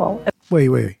 capable of...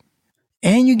 Wait.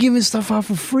 And you giving stuff out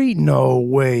for free? No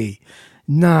way.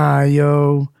 Nah,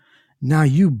 yo. Now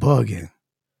you bugging.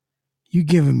 You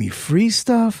giving me free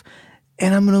stuff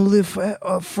and I'm going to live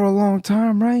for a long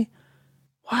time, right?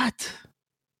 What?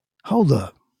 Hold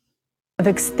up. Of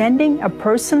extending a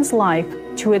person's life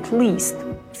to at least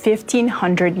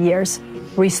 1,500 years,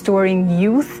 restoring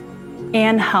youth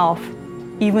and health,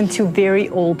 even to very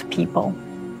old people.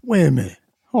 Wait a minute.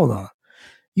 Hold on.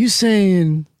 You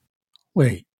saying,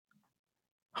 wait,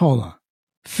 hold on.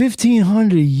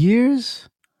 1,500 years?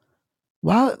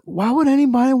 Why would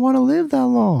anybody want to live that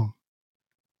long?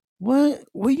 What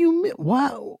you mean?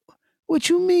 What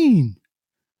you mean?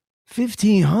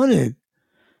 1,500?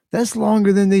 That's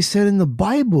longer than they said in the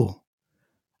Bible.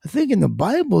 I think in the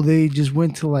Bible they just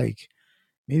went to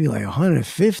maybe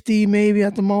 150, maybe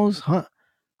at the most,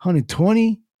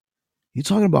 120. You're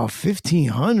talking about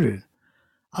 1,500.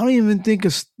 I don't even think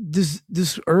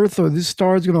this Earth or this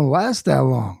star is gonna last that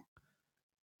long.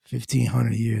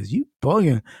 1,500 years. You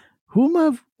bugging? Who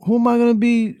am I gonna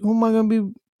be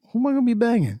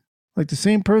banging? Like the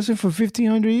same person for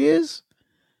 1,500 years?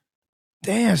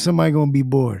 Damn, somebody gonna be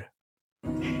bored.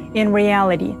 In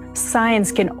reality,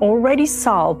 science can already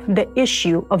solve the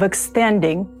issue of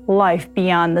extending life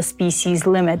beyond the species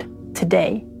limit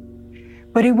today.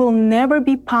 But it will never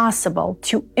be possible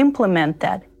to implement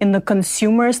that in the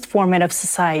consumerist format of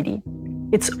society.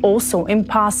 It's also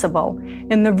impossible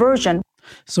in the version...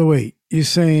 So wait, you're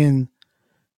saying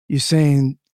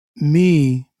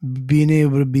me being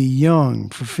able to be young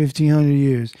for 1,500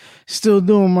 years, still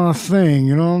doing my thing,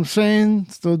 you know what I'm saying?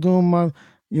 Still doing my,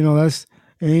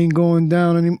 it ain't going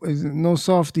down anymore. No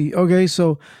softy. Okay,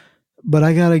 so, but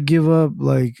I gotta give up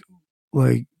like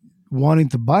wanting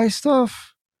to buy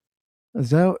stuff. Is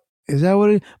that what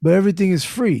it? But everything is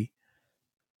free.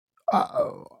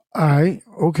 All right,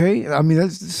 okay. I mean,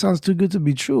 that sounds too good to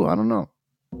be true. I don't know.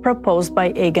 Proposed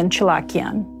by Egan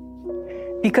Chelakian,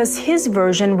 because his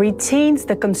version retains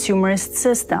the consumerist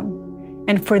system,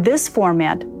 and for this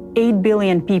format, 8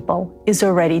 billion people is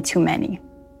already too many.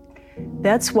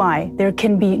 That's why there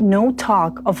can be no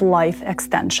talk of life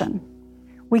extension.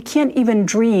 We can't even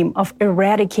dream of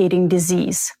eradicating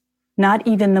disease, not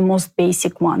even the most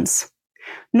basic ones.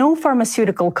 No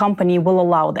pharmaceutical company will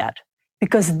allow that,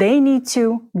 because they need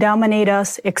to dominate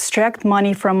us, extract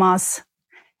money from us,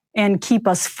 and keep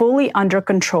us fully under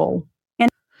control.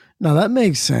 Now that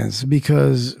makes sense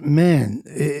because, man,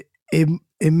 it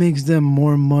makes them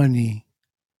more money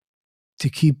to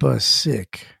keep us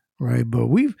sick, right? But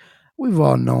we've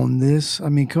all known this. I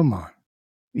mean, come on.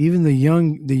 Even the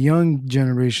young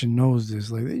generation knows this.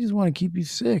 Like, they just want to keep you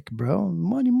sick, bro.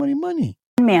 Money.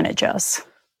 Manage us.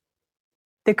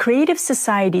 The creative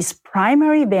society's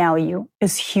primary value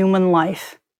is human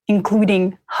life,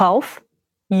 including health,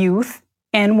 youth,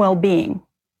 and well being,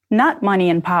 not money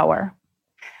and power.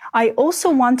 I also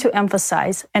want to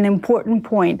emphasize an important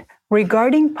point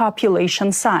regarding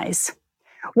population size.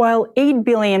 While 8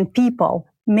 billion people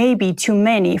may be too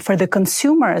many for the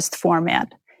consumerist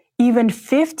format, even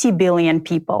 50 billion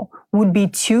people would be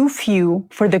too few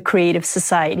for the creative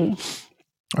society.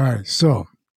 All right, so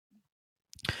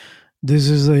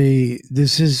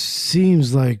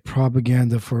seems like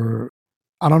propaganda for,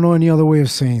 I don't know any other way of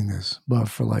saying this, but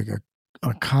for like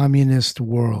a communist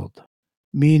world,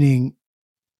 meaning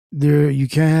you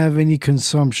can't have any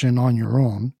consumption on your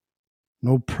own,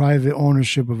 no private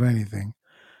ownership of anything.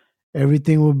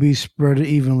 Everything will be spread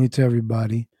evenly to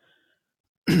everybody.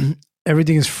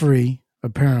 Everything is free,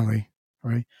 apparently,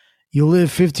 right? You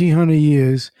live 1,500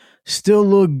 years, still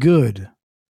look good.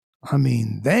 I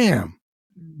mean, damn.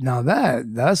 Now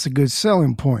that's a good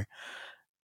selling point.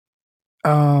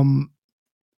 And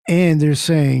they're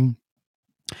saying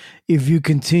if you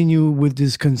continue with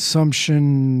this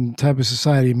consumption type of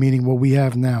society, meaning what we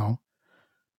have now,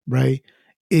 right?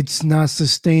 It's not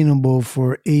sustainable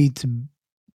for 8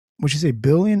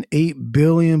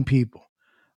 billion people,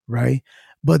 right?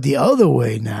 But the other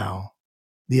way,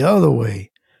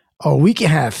 we can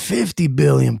have 50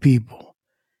 billion people.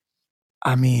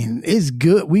 I mean, it's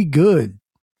good. We good.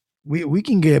 We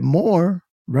can get more,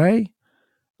 right?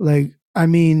 Like, I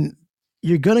mean,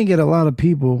 you're gonna get a lot of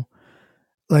people.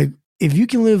 Like, if you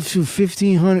can live to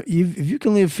 1,500, if you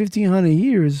can live 1,500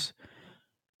 years,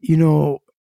 you know,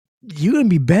 you're gonna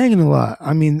be banging a lot.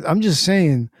 I mean, I'm just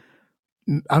saying.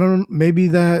 I don't. Maybe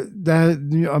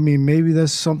maybe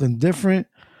that's something different.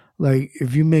 Like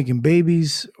if you're making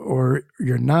babies or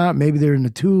you're not, maybe they're in the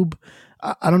tube.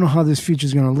 I don't know how this future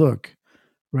is gonna look,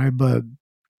 right? But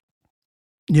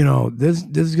this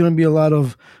is gonna be a lot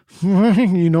of,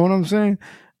 you know what I'm saying?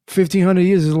 1,500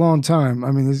 years is a long time.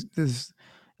 I mean,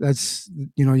 that's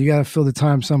you got to fill the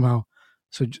time somehow.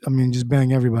 So I mean, just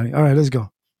bang everybody. All right, let's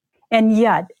go. And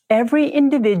yet, every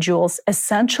individual's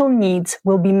essential needs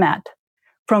will be met,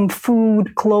 from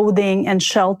food, clothing, and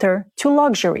shelter to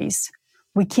luxuries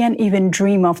we can't even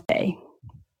dream of today.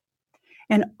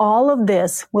 And all of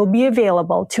this will be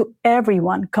available to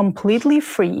everyone completely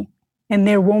free, and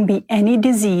there won't be any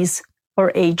disease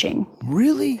or aging.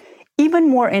 Really? Even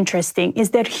more interesting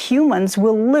is that humans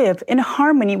will live in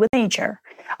harmony with nature.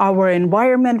 Our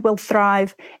environment will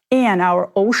thrive, and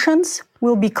our oceans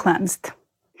will be cleansed.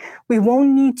 We won't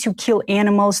need to kill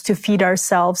animals to feed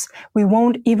ourselves. We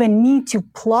won't even need to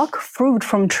pluck fruit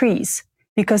from trees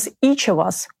because each of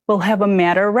us will have a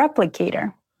matter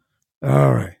replicator.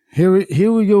 All right.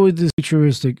 Here we go with this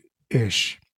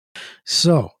futuristic-ish.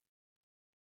 So,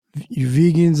 you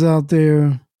vegans out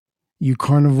there, you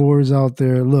carnivores out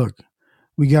there, look,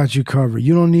 we got you covered.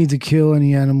 You don't need to kill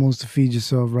any animals to feed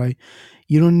yourself, right?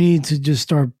 You don't need to just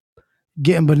start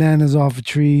getting bananas off of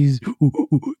trees. You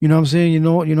know what I'm saying? You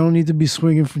don't need to be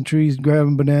swinging from trees,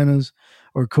 grabbing bananas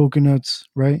or coconuts,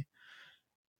 right?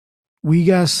 We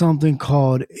got something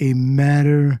called a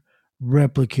matter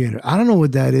replicator. I don't know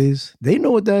what that is. They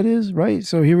know what that is, right?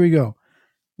 So here we go.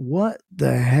 What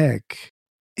the heck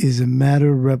is a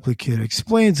matter replicator?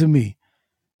 Explain to me.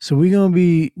 So we're gonna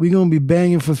be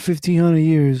banging for 1,500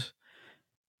 years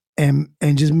and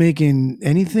just making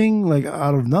anything like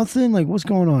out of nothing? Like what's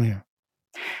going on here?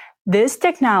 This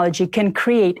technology can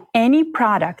create any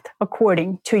product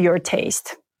according to your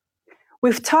taste.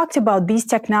 We've talked about these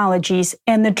technologies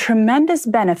and the tremendous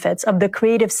benefits of the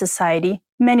Creative Society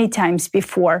many times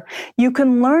before. You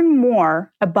can learn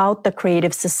more about the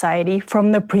Creative Society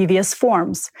from the previous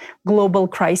forms: Global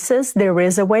Crisis, There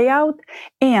is a Way Out,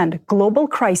 and Global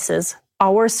Crisis,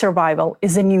 Our Survival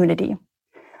is in Unity.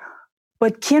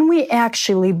 But can we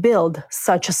actually build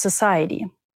such a society?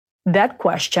 That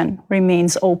question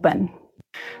remains open.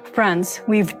 Friends,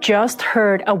 we've just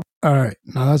heard a... All right,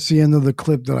 now that's the end of the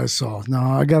clip that I saw.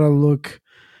 Now I gotta look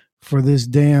for this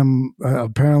damn,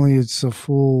 apparently it's a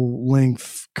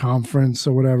full-length conference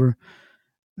or whatever.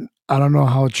 I don't know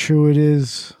how true it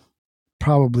is.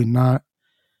 Probably not.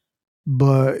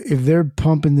 But if they're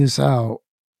pumping this out,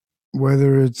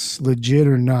 whether it's legit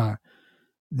or not,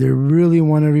 they really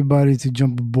want everybody to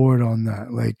jump aboard on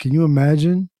that. Like, can you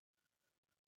imagine?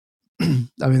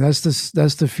 I mean, that's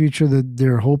the future that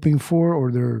they're hoping for,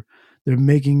 or they're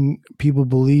making people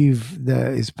believe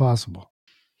that is possible.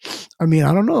 I mean,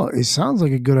 I don't know. It sounds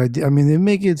like a good idea. I mean, they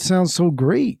make it sound so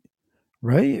great,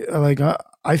 right? Like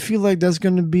I feel like that's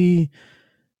gonna be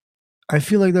a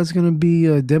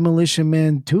Demolition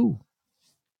Man 2,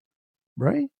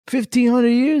 right? 1,500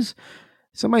 years,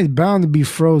 somebody's bound to be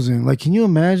frozen. Like, can you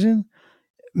imagine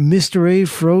Mr. A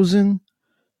frozen?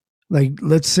 like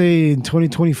let's say in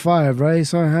 2025, right?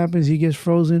 Something happens, he gets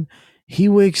frozen. He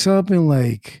wakes up in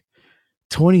like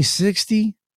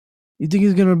 2060. You think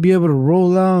he's gonna be able to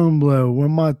roll out and be like, where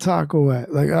my taco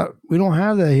at? Like we don't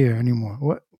have that here anymore.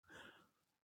 What?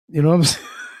 You know what I'm saying?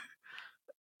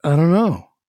 I don't know.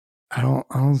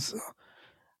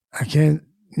 I can't,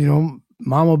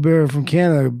 Mama Bear from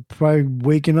Canada probably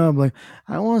waking up like,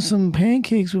 I want some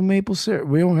pancakes with maple syrup.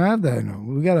 We don't have that.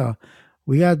 No.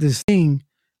 We got this thing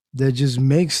that just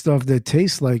makes stuff that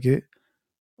tastes like it.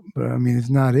 But I mean, it's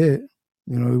not it.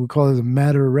 We call it a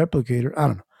matter replicator. I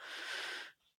don't know.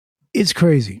 It's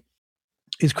crazy.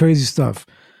 It's crazy stuff.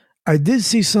 I did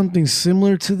see something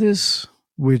similar to this,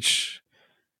 which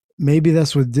maybe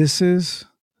that's what this is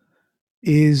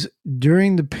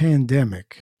during the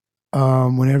pandemic,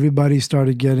 when everybody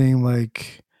started getting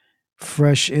like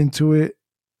fresh into it,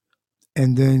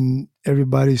 and then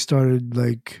everybody started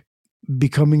like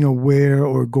becoming aware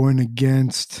or going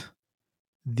against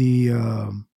the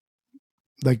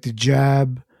like the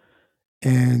jab,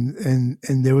 and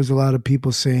there was a lot of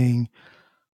people saying,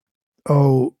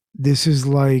 oh, this is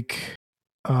like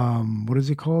what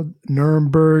is it called,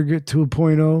 Nuremberg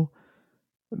 2.0,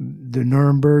 the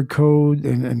Nuremberg Code,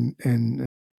 and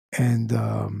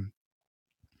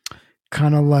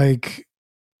kind of like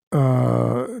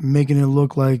making it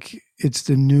look like it's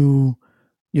the new,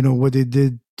 what they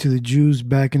did to the Jews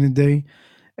back in the day.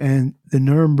 And the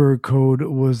Nuremberg Code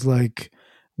was like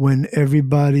when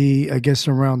everybody, I guess,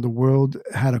 around the world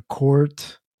had a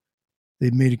court. They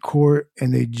made a court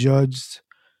and they judged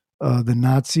the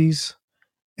Nazis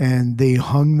and they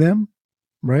hung them,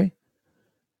 right?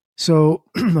 So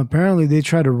apparently they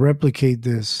try to replicate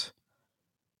this,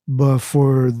 but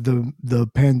for the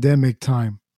pandemic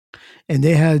time. And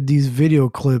they had these video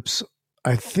clips.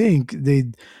 I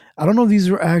don't know if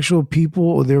these were actual people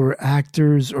or they were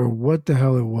actors or what the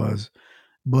hell it was,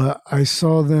 but I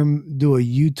saw them do a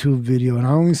YouTube video, and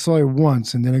I only saw it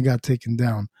once and then it got taken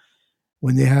down,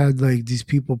 when they had like these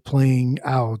people playing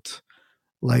out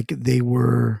like they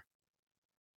were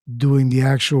doing the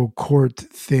actual court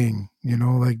thing,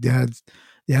 like they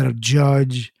had a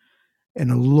judge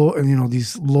and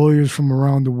these lawyers from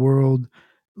around the world,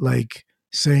 like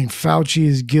saying Fauci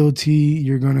is guilty,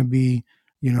 you're going to be,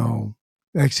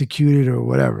 executed or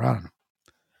whatever. I don't know.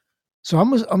 So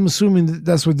I'm assuming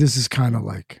that's what this is kind of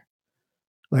like.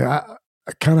 Like I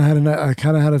kind of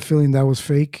had a feeling that was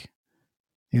fake,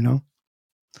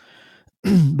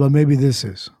 but maybe this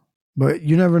is. But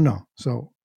you never know.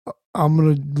 So I'm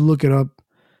going to look it up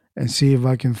and see if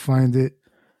I can find it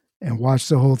and watch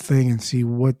the whole thing and see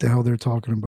what the hell they're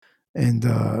talking about, and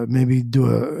maybe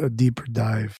do a deeper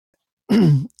dive.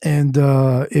 And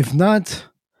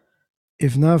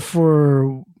if not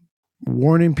for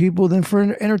warning people, then for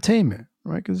entertainment,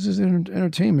 right? Because this is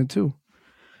entertainment too.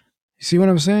 You see what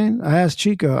I'm saying? I asked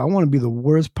Chica, I want to be the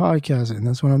worst podcaster, and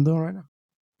that's what I'm doing right now,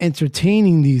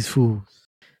 entertaining these fools.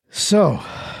 So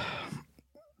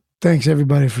thanks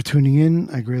everybody for tuning in.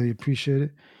 I greatly appreciate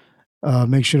it.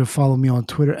 Make sure to follow me on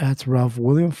Twitter at Ralph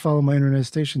William. Follow my internet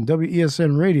station,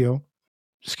 WESN Radio.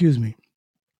 Excuse me.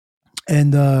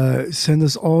 And send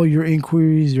us all your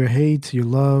inquiries, your hate, your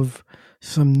love,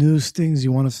 some news things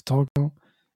you want us to talk about.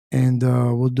 And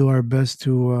we'll do our best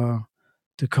to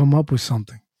come up with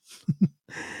something.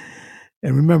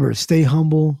 And remember, stay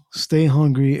humble, stay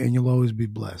hungry, and you'll always be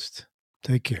blessed.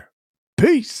 Take care.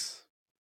 Peace.